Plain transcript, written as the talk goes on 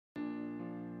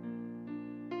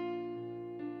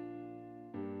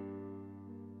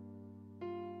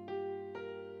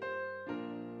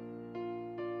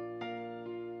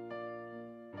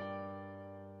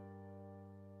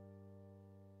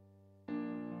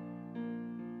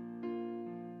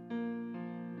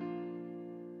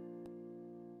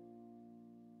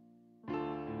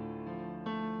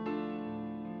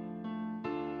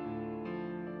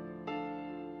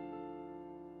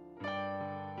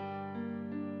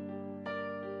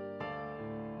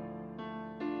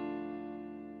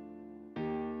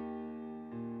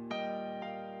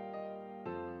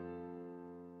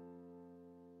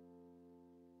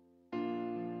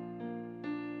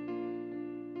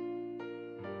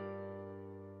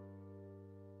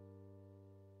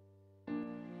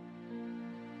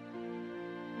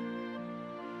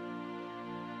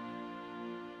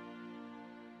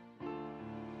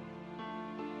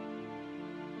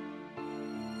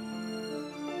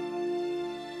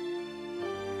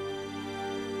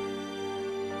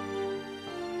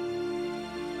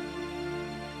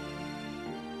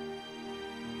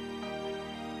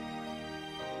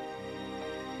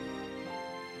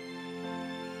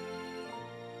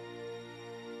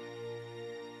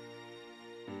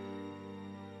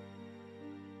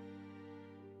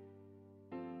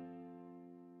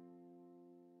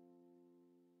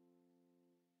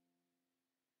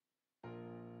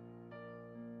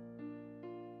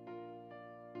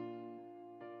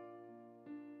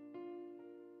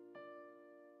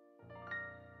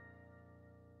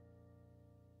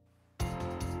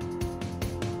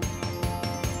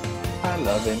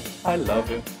love him, I love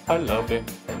him, I love him,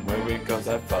 and where he goes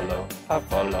I follow, I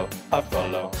follow, I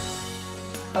follow.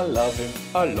 I love him,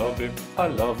 I love him, I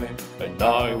love him, and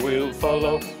I will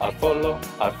follow, I follow,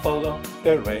 I follow.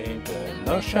 There ain't an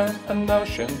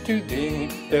ocean too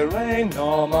deep, there ain't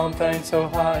no mountain so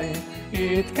high,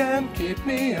 it can keep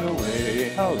me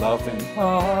away. I love him,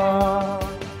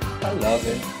 I love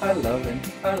him, I love him,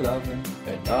 I love him,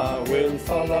 and I will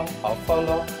follow, I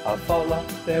follow, I follow.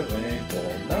 There ain't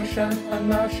an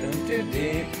ocean too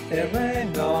deep, there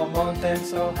ain't no mountain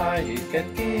so high, it can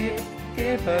keep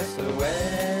us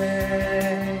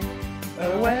away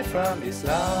from his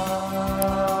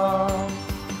love.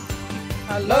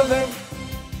 I love him,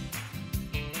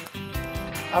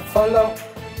 I follow,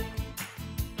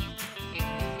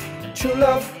 true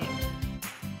love,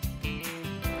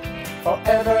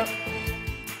 forever.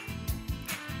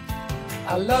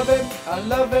 I love him, I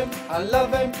love him, I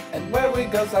love him, and where he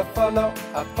goes I follow,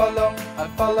 I follow, I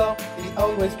follow. He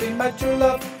always be my true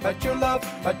love, my true love,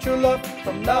 my true love,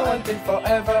 from now until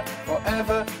forever,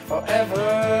 forever,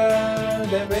 forever.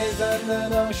 There isn't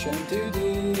an ocean too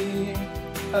deep,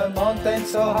 a mountain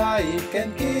so high it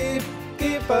can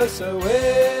keep us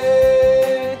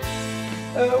away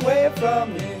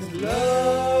from you.